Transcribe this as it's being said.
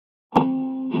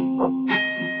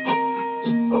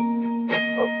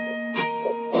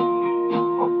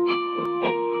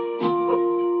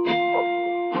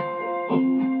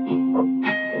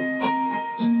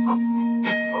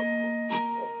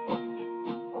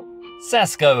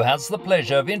Sasco has the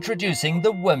pleasure of introducing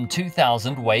the WIM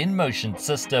 2000 weigh-in-motion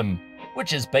system,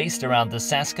 which is based around the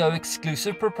Sasco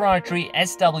exclusive proprietary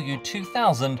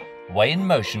SW2000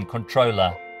 weigh-in-motion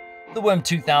controller. The WIM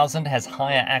 2000 has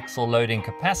higher axle loading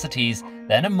capacities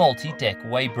than a multi-deck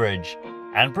weighbridge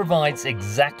and provides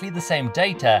exactly the same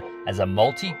data as a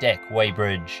multi-deck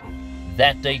weighbridge.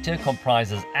 That data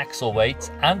comprises axle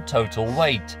weights and total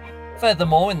weight.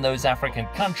 Furthermore, in those African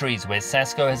countries where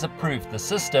Sasco has approved the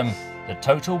system, the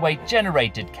total weight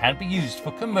generated can be used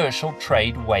for commercial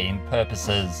trade weighing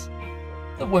purposes.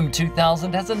 The WIM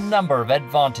 2000 has a number of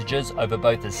advantages over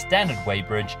both a standard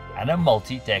weighbridge and a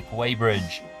multi-deck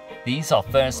weighbridge. These are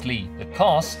firstly the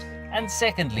cost and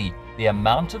secondly the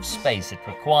amount of space it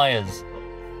requires.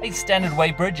 A standard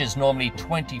weighbridge is normally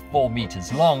 24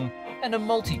 meters long and a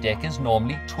multi-deck is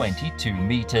normally 22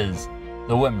 meters.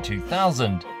 The WIM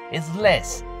 2000 is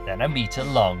less than a meter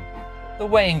long. The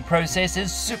weighing process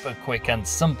is super quick and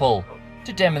simple.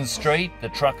 To demonstrate, the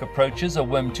truck approaches a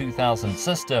WIM 2000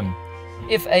 system.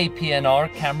 If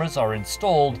APNR cameras are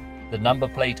installed, the number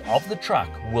plate of the truck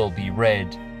will be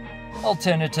read.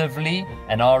 Alternatively,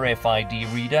 an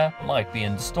RFID reader might be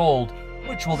installed,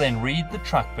 which will then read the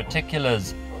truck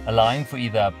particulars, allowing for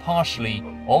either a partially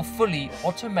or fully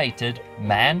automated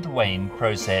manned weighing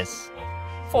process.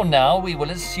 For now, we will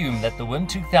assume that the WIM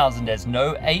 2000 has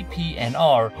no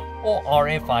APNR or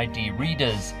RFID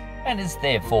readers and is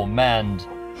therefore manned.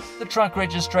 The truck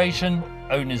registration,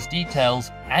 owner's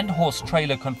details, and horse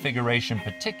trailer configuration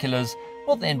particulars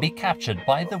will then be captured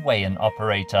by the weigh-in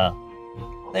operator.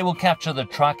 They will capture the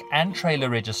truck and trailer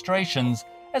registrations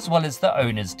as well as the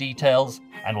owner's details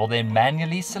and will then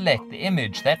manually select the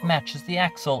image that matches the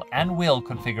axle and wheel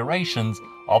configurations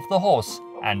of the horse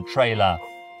and trailer.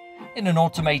 In an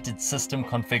automated system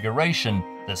configuration,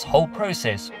 this whole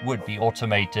process would be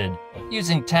automated,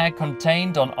 using tag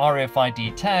contained on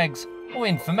RFID tags or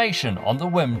information on the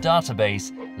WIM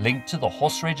database linked to the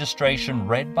horse registration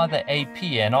read by the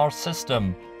APNR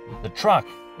system. The truck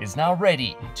is now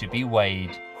ready to be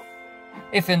weighed.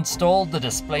 If installed, the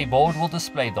display board will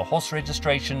display the horse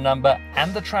registration number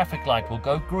and the traffic light will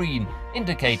go green,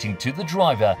 indicating to the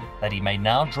driver that he may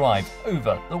now drive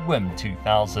over the WIM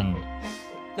 2000.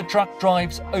 The truck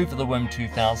drives over the WIM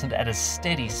 2000 at a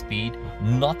steady speed,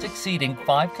 not exceeding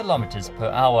 5 kilometers per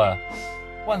hour.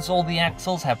 Once all the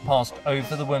axles have passed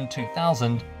over the WIM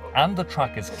 2000 and the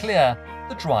truck is clear,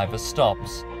 the driver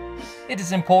stops. It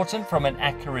is important from an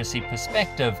accuracy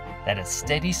perspective that a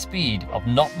steady speed of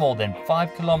not more than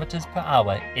 5 kilometers per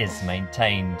hour is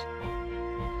maintained.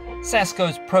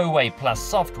 Sasco's ProWeigh Plus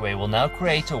software will now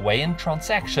create a weigh-in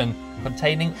transaction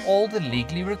containing all the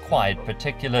legally required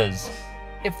particulars.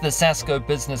 If the Sasco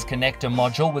Business Connector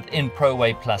module within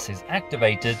ProWeigh Plus is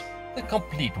activated, the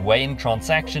complete weigh-in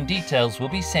transaction details will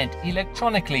be sent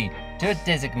electronically to a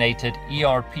designated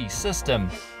ERP system,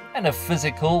 and a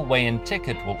physical weigh-in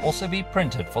ticket will also be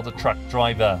printed for the truck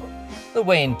driver. The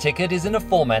weigh-in ticket is in a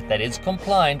format that is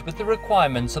compliant with the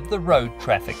requirements of the Road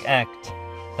Traffic Act,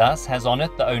 thus has on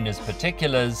it the owner's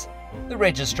particulars, the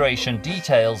registration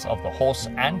details of the horse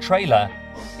and trailer,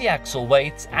 the axle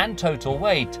weights and total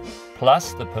weight,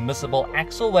 plus the permissible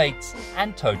axle weights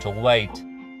and total weight.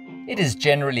 It is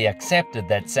generally accepted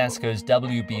that Sasco's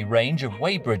WB range of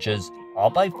weighbridges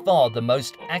are by far the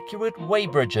most accurate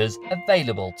weighbridges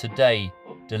available today,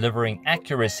 delivering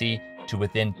accuracy to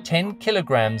within 10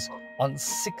 kilograms on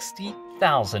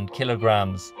 60,000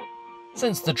 kilograms.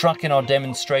 Since the truck in our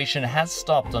demonstration has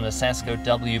stopped on a Sasco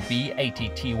WB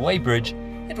ATT weighbridge,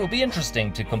 it will be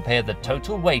interesting to compare the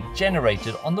total weight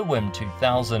generated on the WIM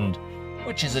 2000,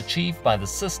 which is achieved by the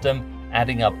system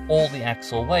adding up all the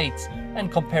axle weights and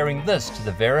comparing this to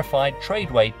the verified trade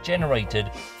weight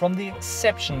generated from the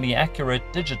exceptionally accurate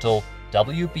digital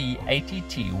WB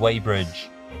ATT weighbridge.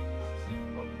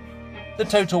 The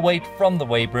total weight from the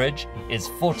weighbridge is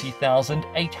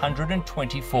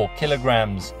 40,824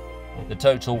 kilograms. The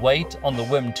total weight on the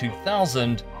WIM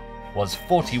 2000 was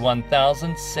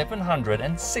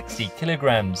 41,760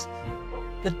 kilograms.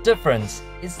 The difference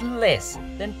is less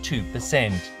than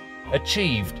 2%,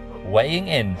 achieved weighing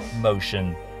in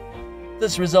motion.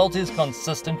 This result is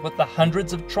consistent with the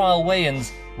hundreds of trial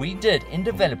weigh-ins we did in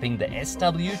developing the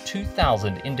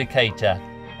SW2000 indicator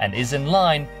and is in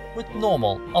line with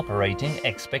normal operating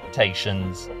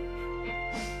expectations.